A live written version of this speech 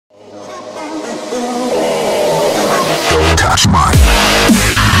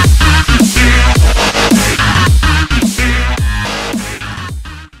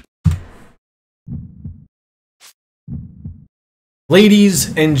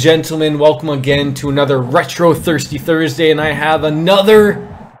Ladies and gentlemen, welcome again to another Retro Thirsty Thursday, and I have another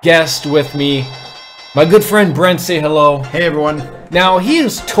guest with me. My good friend Brent, say hello. Hey everyone. Now, he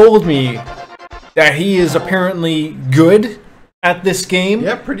has told me that he is apparently good at this game.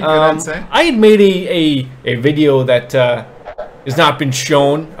 Yeah, pretty good, I'd say. I had made a video that has not been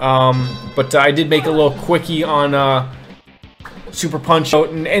shown, but I did make a little quickie on Super Punch-Out,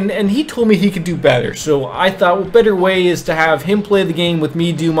 and he told me he could do better. So I thought, well, better way is to have him play the game with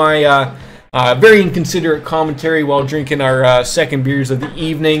me, do my very inconsiderate commentary while drinking our second beers of the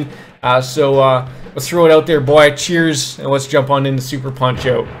evening. So let's throw it out there, boy. Cheers, and let's jump on into Super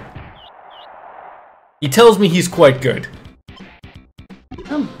Punch-Out. He tells me he's quite good.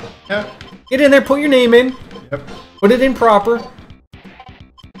 Yeah. Get in there, put your name in. Yep. Put it in proper.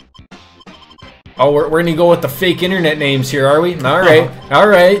 Oh, we're gonna go with the fake internet names here, are we? Alright,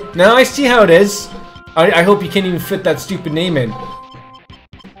 alright. Now I see how it is. I hope you can't even fit that stupid name in.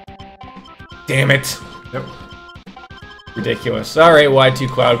 Damn it. Yep. Ridiculous. Alright, Y2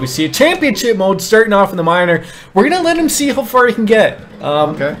 Cloud. We see a championship mode starting off in the minor. We're gonna let him see how far he can get.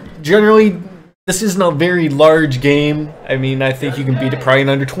 Okay. Generally, this isn't a very large game. I mean, I think you can beat it probably in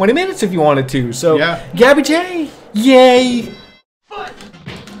under 20 minutes if you wanted to. So, yeah. Gabby J, yay!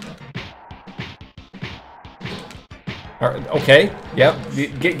 Okay, yep.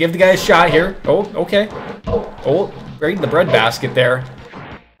 Give the guy a shot here. Oh, okay. Oh, right in the breadbasket there.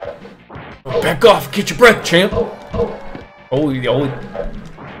 Back off, get your breath, champ. Oh,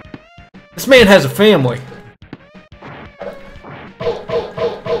 this man has a family.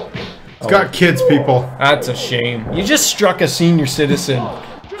 He's got kids, people. That's a shame. You just struck a senior citizen.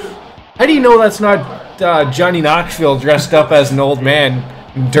 How do you know that's not Johnny Knoxville dressed up as an old man,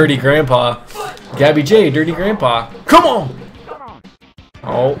 Dirty Grandpa? Gabby J, Dirty Grandpa. Come on!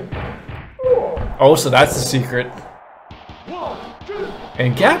 Oh, so that's the secret.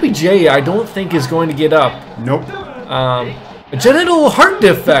 And Gabby J, I don't think is going to get up. Nope. A genital heart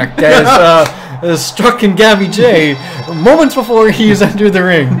defect has struck in Gabby J moments before he is entered the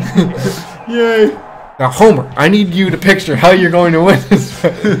ring. Yay. Now, Homer, I need you to picture how you're going to win this.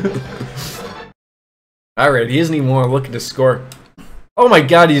 Alright, he doesn't even want to look at his score. Oh my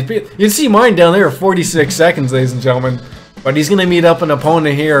god, you can see mine down there at 46 seconds, ladies and gentlemen. But he's going to meet up an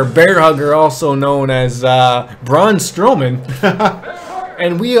opponent here, Bear Hugger, also known as Braun Strowman.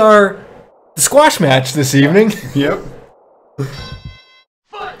 And we are the squash match this evening. Yep.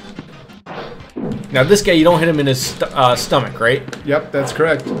 Now this guy, you don't hit him in his stomach, right? Yep, that's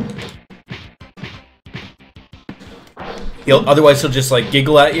correct. Otherwise he'll just like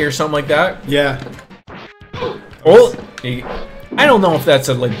giggle at you or something like that. Yeah. Oh, I don't know if that's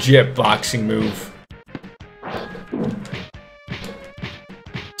a legit boxing move.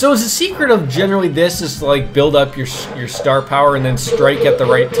 So is the secret of generally this is to like build up your star power and then strike at the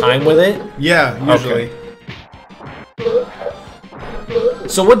right time with it? Yeah, usually. Okay.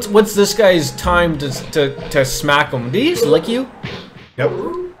 So what's this guy's time to smack him? Did he just lick you? Yep.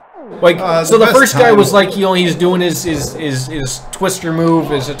 Like so the first guy time was like, you know, he's doing his twister move,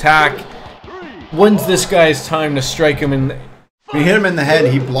 his attack. When's this guy's time to strike him in? When you hit him in the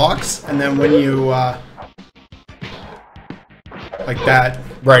head, he blocks, and then when you like that,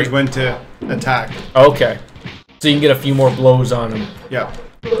 right, is when to attack. Okay. So you can get a few more blows on him. Yep.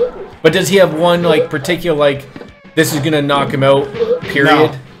 But does he have one like particular like this is gonna knock him out?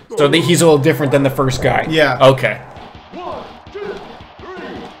 Period. No. So he's a little different than the first guy. Yeah. Okay.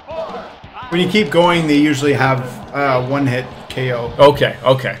 When you keep going, they usually have one hit KO. Okay.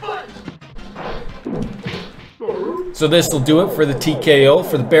 Okay. So this will do it for the TKO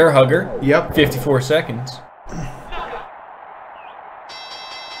for the Bear Hugger. Yep. 54 seconds.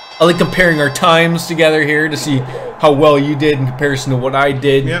 I like comparing our times together here to see how well you did in comparison to what I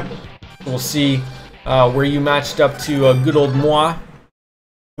did. Yep. We'll see where you matched up to good old moi.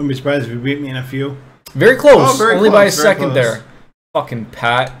 Wouldn't be surprised if you beat me in a few. Very close. Oh, very Only close, by a very second close. there. Fucking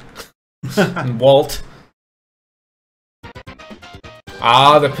Pat. And Walt.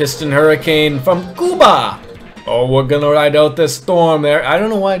 Ah, the Piston Hurricane from Cuba. Oh, we're gonna ride out this storm there. I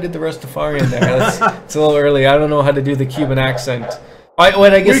don't know why I did the Rastafarian there. It's a little early. I don't know how to do the Cuban accent.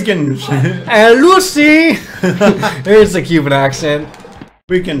 Wait, I guess. We can. Lucy! There's the Cuban accent.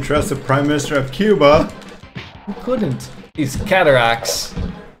 We can trust the Prime Minister of Cuba. Who couldn't? These cataracts.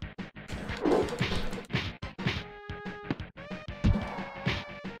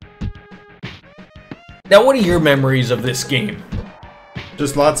 Now, what are your memories of this game?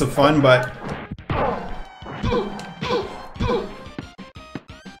 Just lots of fun, but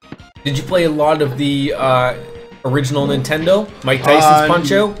Did you play a lot of the original Nintendo? Mike Tyson's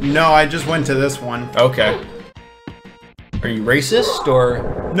Punch-Out? No, I just went to this one. Okay. Are you racist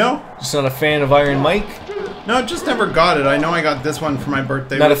or No, just not a fan of Iron Mike? no, just never got it. I know I got this one for my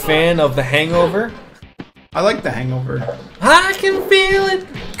birthday. Not a fan of The Hangover? I like The Hangover. I can feel it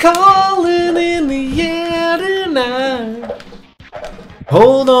calling in the air tonight.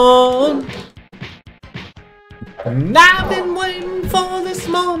 Hold on. And I've been waiting for this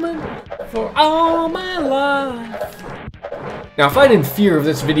moment for all my life. Now, if I didn't fear of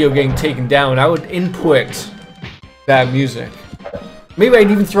this video getting taken down, I would input that music. Maybe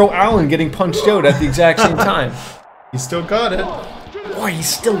I'd even throw Alan getting punched out at the exact same time. You still got it. Boy, he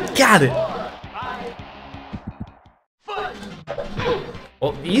still got it.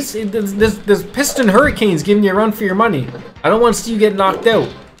 Well, this Piston Hurricane's giving you a run for your money. I don't want to see you get knocked out.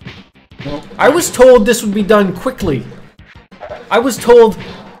 Well, I was told this would be done quickly. I was told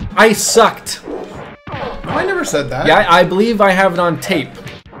I sucked. no, I never said that. Yeah, I believe I have it on tape.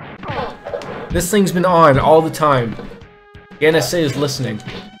 This thing's been on all the time. The NSA is listening.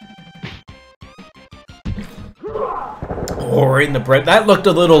 Oh, right in the bread. That looked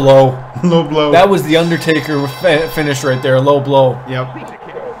a little low. Low blow. That was the Undertaker finish right there. Low blow. Yep.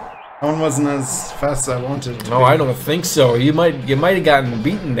 That one wasn't as fast as I wanted it to No, be. I don't think so. You might have gotten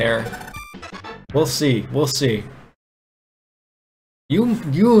beaten there. We'll see. We'll see. You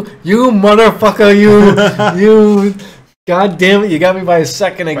motherfucker, you God damn it, you got me by a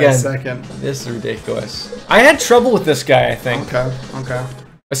second By again. a second. This is ridiculous. I had trouble with this guy, I think. Okay, okay.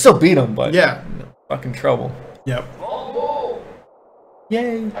 I still beat him, but Yeah. no fucking trouble. Yep.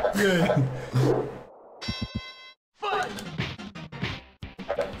 Yay. Yay.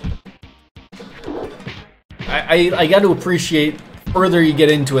 I got to appreciate, further you get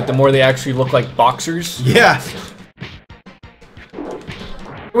into it, the more they actually look like boxers. Yeah.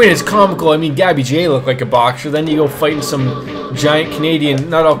 I mean, it's comical. I mean, Gabby J looked like a boxer. Then you go fighting some giant Canadian.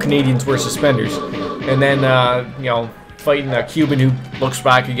 Not all Canadians wear suspenders. And then, you know, fighting a Cuban who looks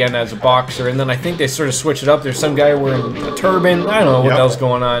back again as a boxer. And then I think they sort of switch it up. There's some guy wearing a turban. I don't know what the hell's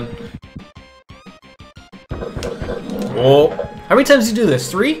going on. Oh, how many times do you do this?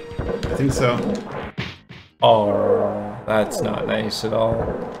 3? I think so. Oh, that's not nice at all.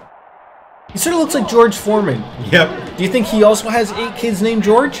 He sort of looks like George Foreman. Yep. Do you think he also has 8 kids named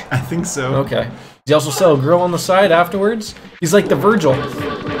George? I think so. Okay. Does he also sell a grill on the side afterwards? He's like the Virgil.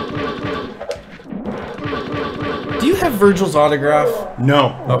 Do you have Virgil's autograph?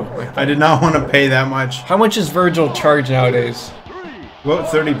 No. Oh. I did not want to pay that much. How much does Virgil charge nowadays? About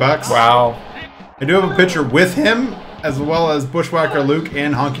 30 bucks. Wow. I do have a picture with him, as well as Bushwhacker Luke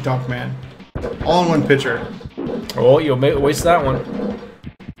and Honky Tonk Man. All in one picture. Oh, you'll waste that one.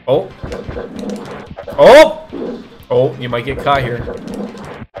 Oh. Oh! Oh, you might get caught here.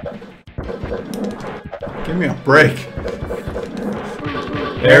 Give me a break.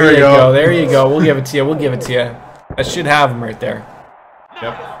 There you go. There you go. We'll give it to you. We'll give it to you. That should have him right there.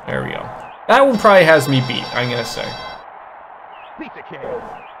 Yep. There we go. That one probably has me beat, I'm going to say.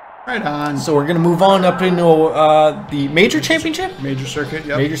 Right on. So we're going to move on up into the Major Championship? Major Circuit,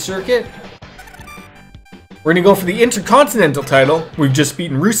 yep. Major Circuit. We're going to go for the Intercontinental title. We've just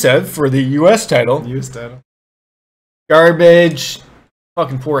beaten Rusev for the US title. US title. Garbage.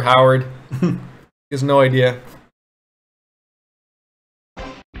 Fucking poor Howard. He has no idea.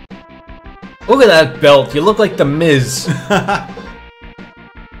 Look at that belt. You look like the Miz.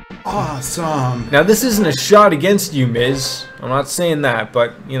 Awesome. Now, this isn't a shot against you, Miz. I'm not saying that,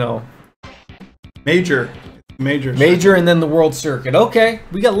 but, you know. Major. Major. Major and then the World Circuit. Okay,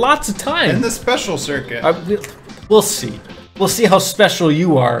 we got lots of time. And the Special Circuit. We'll see. We'll see how special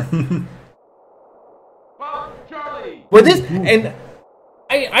you are. Well, this, and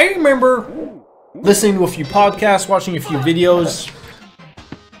I remember listening to a few podcasts, watching a few videos.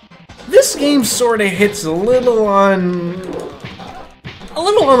 This game sort of hits a little on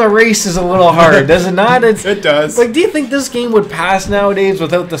the race is a little hard, does it not? It does. Like, do you think this game would pass nowadays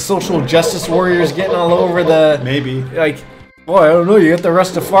without the social justice warriors getting all over the... Maybe. Like, boy, I don't know, you got the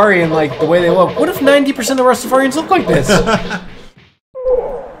Rastafarian, like, the way they look. What if 90% of Rastafarians look like this?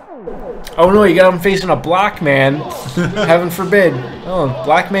 Oh no, you got them facing a black man. Heaven forbid. Oh,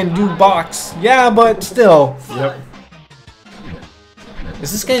 black men do box. Yeah, but still. Yep.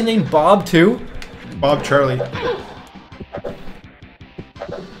 Is this guy named Bob, too? Bob Charlie.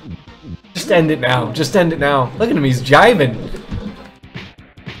 Just end it now. Just end it now. Look at him, he's jiving.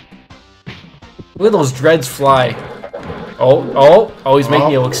 Look at those dreads fly. Oh, he's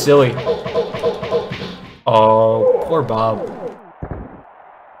making you look silly. Oh, poor Bob.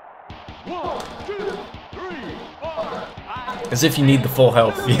 As if you need the full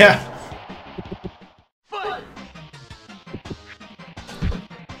health. Yeah.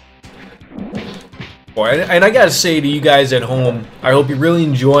 Boy, and I gotta say to you guys at home, I hope you're really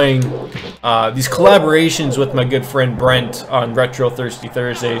enjoying these collaborations with my good friend Brent on Retro Thirsty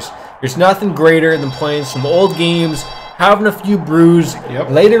Thursdays. There's nothing greater than playing some old games, having a few brews.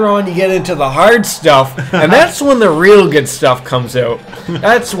 Yep. Later on, you get into the hard stuff, and that's when the real good stuff comes out.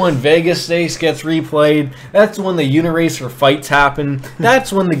 That's when Vegas Ace gets replayed. That's when the Uniracer fights happen.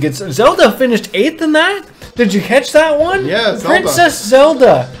 That's when the good Zelda finished 8th in that. Did you catch that one? Yeah, Zelda. Princess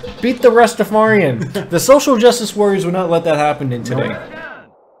Zelda beat the Rastafarian. The social justice warriors would not let that happen in today.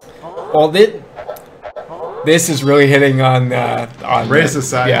 Well, this is really hitting on racist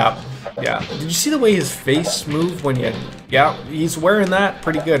side. Yeah. Yeah. Did you see the way his face moved when you... Yeah, he's wearing that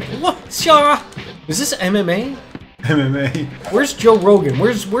pretty good. Whatcha? Is this MMA? MMA. Where's Joe Rogan?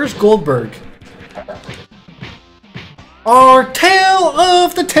 Where's Goldberg? Our tale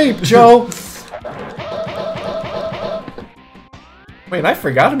of the tape, Joe. Wait, I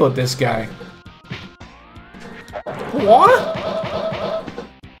forgot about this guy. What?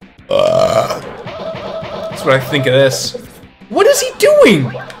 That's what I think of this. What is he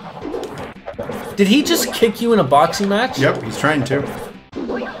doing? Did he just kick you in a boxing match? Yep, he's trying to.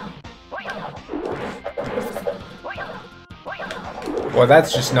 Well,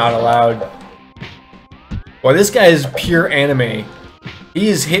 that's just not allowed. Well, this guy is pure anime. He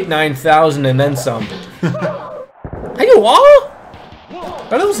has hit 9,000 and then some. Hey, what? Oh,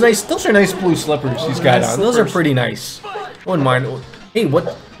 those nice. Those are nice blue slippers he's got on. Those are pretty nice. I wouldn't mind. Hey,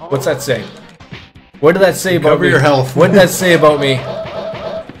 what's that say? What did that say about me? Cover your health. What did that say about me?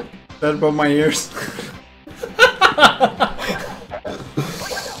 That about my ears?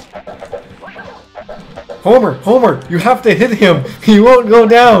 Homer, you have to hit him. He won't go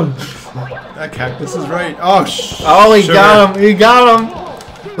down. That cactus is right. Oh, oh, he got him. He got him.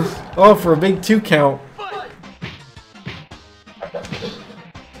 Oh, for a big 2 count.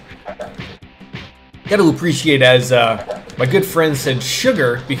 Gotta appreciate, as my good friend said,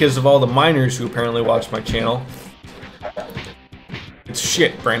 sugar, because of all the minors who apparently watch my channel. It's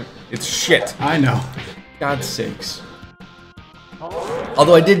shit, Brent. It's shit. I know. God's sakes.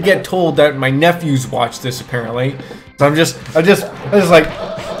 Although I did get told that my nephews watch this apparently, so I just like,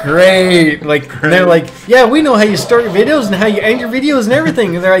 great. Like, great. They're like, yeah, we know how you start your videos and how you end your videos and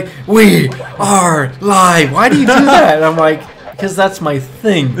everything. And they're like, we are live. Why do you do that? And I'm like, because that's my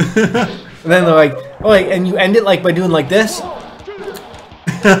thing. And then they're like, oh, like, and you end it like by doing like this.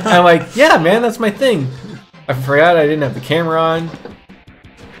 And I'm like, yeah, man, that's my thing. I forgot I didn't have the camera on.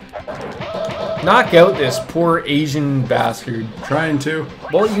 Knock out this poor Asian bastard. Trying to.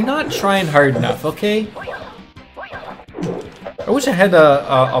 Well, you're not trying hard enough, okay? I wish I had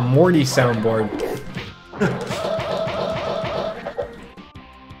a Morty soundboard.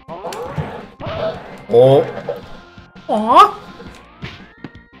 Oh. Aww.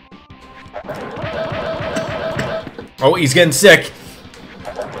 Oh, he's getting sick.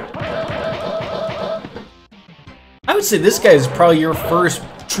 I would say this guy is probably your first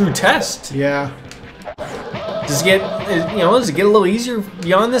true test. Yeah. Does it get, does it get a little easier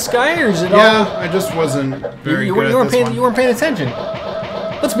beyond this guy, or is it all? Yeah, I just wasn't very good at this one. You weren't paying attention.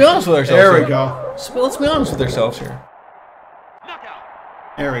 Let's be honest with ourselves. There we go. Let's be honest with ourselves here.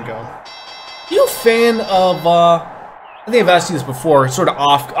 There we go. You a fan of? I think I've asked you this before, sort of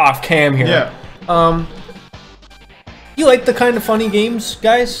off cam here. Yeah. You like the kind of funny games,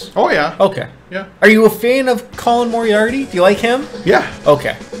 guys? Oh yeah. Okay. Yeah. Are you a fan of Colin Moriarty? Do you like him? Yeah.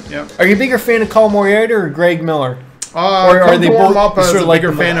 Okay. Yeah. Are you a bigger fan of Colin Moriarty or Greg Miller? Or are they both up as sort of a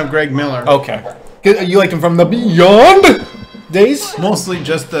bigger fan of Greg Miller? Okay. You like him from the Beyond days? Mostly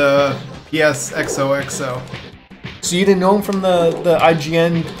just the PS XOXO. So you didn't know him from the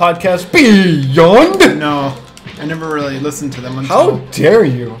IGN podcast Beyond? No, I never really listened to them until... How dare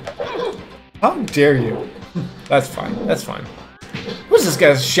you? How dare you? That's fine. That's fine. What's this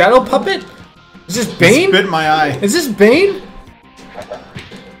guy's shadow puppet? Is this Bane? Spit in my eye. Is this Bane?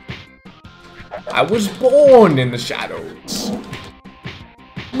 I was born in the shadows,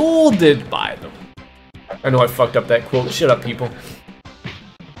 molded by them. I know I fucked up that quote. Shut up, people.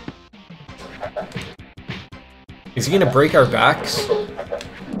 Is he gonna break our backs?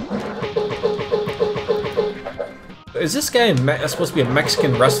 Is this guy supposed to be a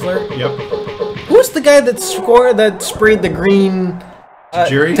Mexican wrestler? Yep. Who's the guy that sprayed the green?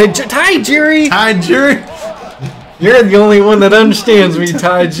 Jerry? Ty Jerry! Ty Jerry! You're the only one that understands me,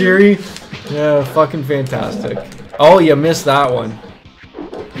 Ty Jerry. Yeah, fucking fantastic. Oh, you missed that one.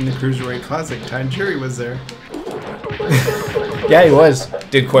 In the Cruiserweight Classic, Ty Jerry was there. Yeah, he was.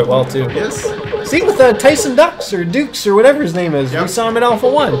 Did quite well, too. Yes. See, with Tyson Dukes or Dukes or whatever his name is. Yep. We saw him at Alpha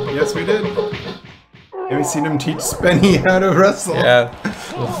 1. Yes, we did. Have you seen him teach Spenny how to wrestle? Yeah.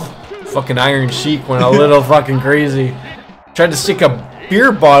 Fucking Iron Sheik went a little fucking crazy. Tried to stick a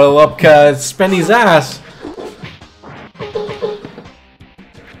beer bottle up Spenny's ass.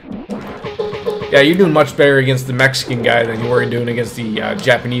 Yeah, you're doing much better against the Mexican guy than you were doing against the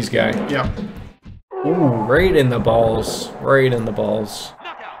Japanese guy. Yep. Ooh, right in the balls. Right in the balls.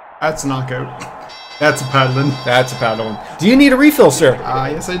 That's a knockout. That's a paddling. That's a paddling. Do you need a refill, sir?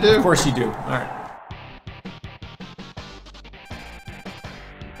 Yes, I do. Of course you do. All right.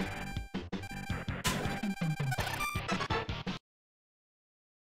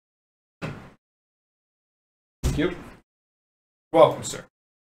 Thank you. Welcome, sir.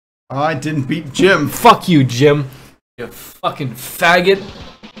 I didn't beat Jim. Fuck you, Jim. You fucking faggot.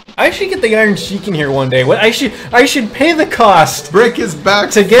 I should get the Iron Sheik in here one day. What I should pay the cost. Break his back,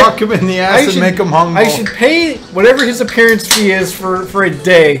 to get, fuck him in the ass, and make him humble. I should pay whatever his appearance fee is for a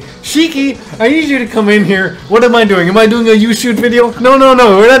day. Sheiky, I need you to come in here. What am I doing? Am I doing a you shoot video? No,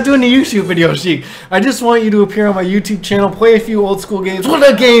 we're not doing a you shoot video, Sheik. I just want you to appear on my YouTube channel, play a few old school games. What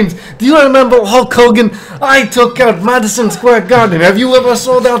are games? Do you remember Hulk Hogan? I took out Madison Square Garden. Have you ever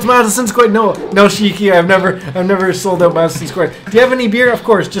sold out Madison Square? No, Sheiky, I've never sold out Madison Square. Do you have any beer? Of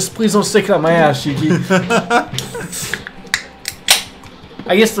course. Just please don't stick it up my ass, Sheiky.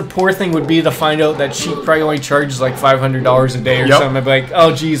 I guess the poor thing would be to find out that Sheik probably only charges like $500 a day or something. I'd be like,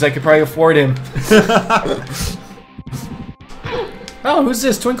 oh geez, I could probably afford him. Oh, who's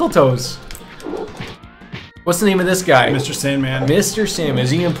this? Twinkle Toes. What's the name of this guy? Mr. Sandman. Mr. Sandman.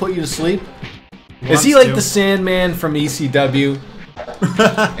 Is he gonna put you to sleep? Is he like the Sandman from ECW?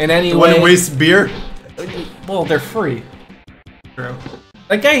 In any way? Wouldn't waste beer? Well, they're free. True.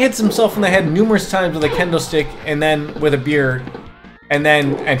 That guy hits himself in the head numerous times with a kendo stick and then with a beer and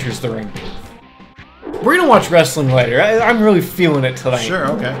then enters the ring. We're gonna watch wrestling later. I'm really feeling it tonight. Sure,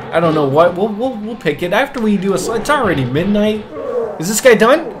 okay. I don't know what. We'll pick it after we do a. It's already midnight. Is this guy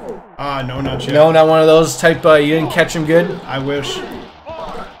done? No, not yet. No, not one of those type. You didn't catch him good. I wish.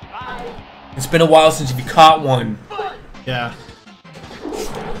 It's been a while since you caught one. Yeah.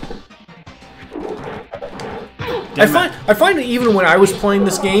 I find that even when I was playing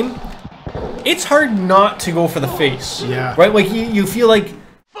this game, it's hard not to go for the face. Yeah. Right? Like you feel like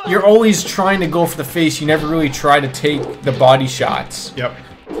you're always trying to go for the face. You never really try to take the body shots. Yep.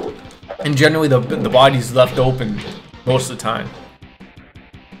 And generally the body's left open most of the time.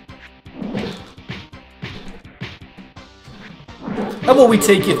 How about we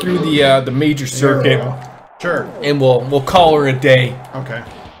take you through the major circuit? Sure. And we'll call her a day. Okay.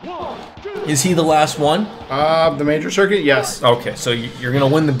 Is he the last one? The major circuit, yes. Okay, so you're gonna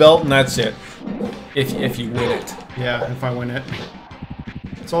win the belt and that's it. If you win it. Yeah, if I win it.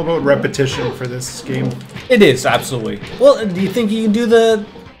 It's all about repetition for this game. It is, absolutely. Well, do you think you can do the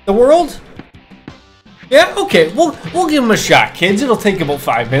world? Yeah, okay. We'll give him a shot, kids. It'll take about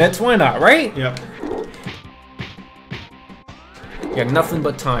 5 minutes. Why not, right? Yep. You got nothing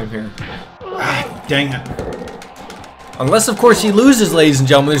but time here. Ah, dang it. Unless, of course, he loses, ladies and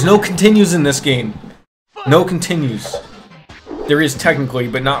gentlemen. There's no continues in this game. No continues. There is technically,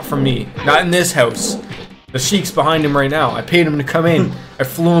 but not from me. Not in this house. The Sheik's behind him right now. I paid him to come in. I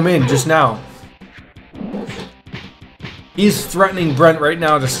flew him in just now. He's threatening Brent right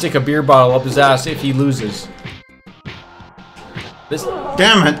now to stick a beer bottle up his ass if he loses. This.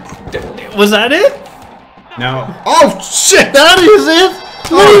 Damn it. Was that it? No. Oh, shit! That is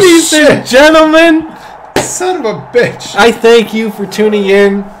it! Ladies and gentlemen! Son of a bitch! I thank you for tuning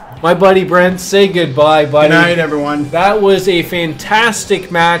in. My buddy Brent, say goodbye, buddy. Good night, everyone. That was a fantastic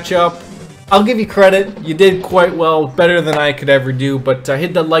matchup. I'll give you credit. You did quite well, better than I could ever do. But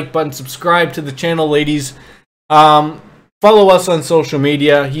hit that like button, subscribe to the channel, ladies. Follow us on social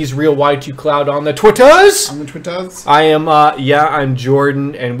media. He's Real Y2 Cloud on the Twitters. On the Twitters. I am, I'm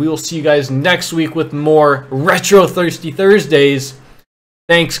Jordan, and we will see you guys next week with more Retro Thirsty Thursdays.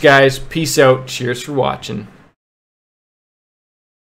 Thanks, guys. Peace out. Cheers for watching.